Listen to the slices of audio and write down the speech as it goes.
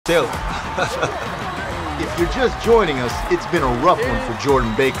Taylor. If you're just joining us, it's been a rough one for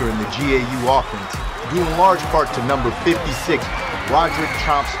Jordan Baker and the GAU offense, due in large part to number 56, Roderick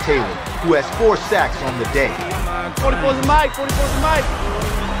Chomps Taylor, who has 4 sacks on the day. 44's the mic, 44's the mic.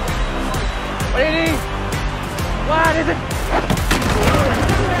 What do you need? What is it?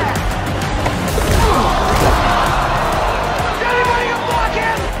 Anybody can block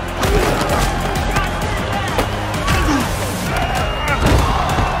him!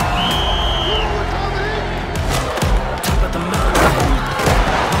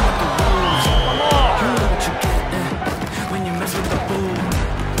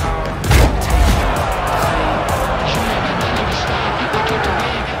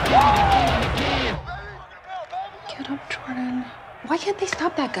 Why can't they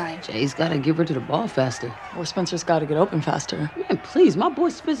stop that guy? Jay's got to give her to the ball faster. Or Spencer's got to get open faster. Man, please, my boy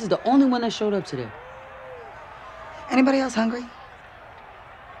Spencer's the only one that showed up today. Anybody else hungry?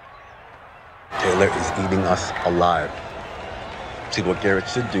 Taylor is eating us alive. See, what Garrett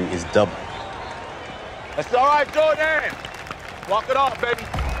should do is double. That's all right, Jordan. Walk it off, baby.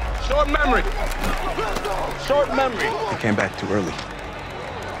 Short memory. Short memory. He came back too early.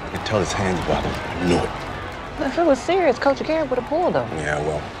 You could tell his hands wobbled. I knew it. If it was serious, Coach Garrett would have pulled him. Yeah,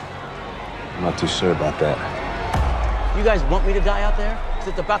 well, I'm not too sure about that. You guys want me to die out there? Because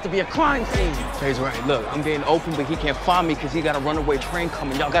it's about to be a crime scene. Jay's right. Look, I'm getting open, but he can't find me because he got a runaway train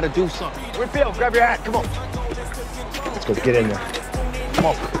coming. Y'all got to do something. Whitfield, grab your hat. Come on. Let's go get in there. Come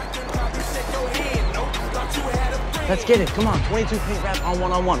on. Let's get it. Come on. 22 paint wrap on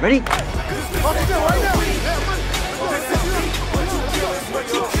one-on-one. Ready? Right now.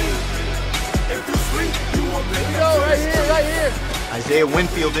 Right here. Isaiah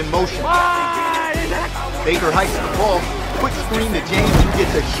Winfield in motion. Baker hikes the ball. Quick screen to James, who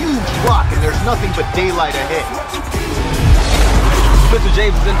gets a huge block, and there's nothing but daylight ahead. Mr.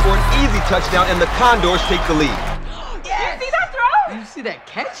 James is in for an easy touchdown, and the Condors take the lead. Yeah. You see that throw? You see that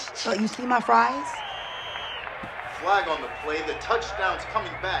catch? Oh, you see my fries? Flag on the play. The touchdown's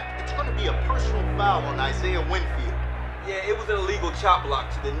coming back. It's going to be a personal foul on Isaiah Winfield. Yeah, it was an illegal chop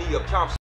block to the knee of Chomps.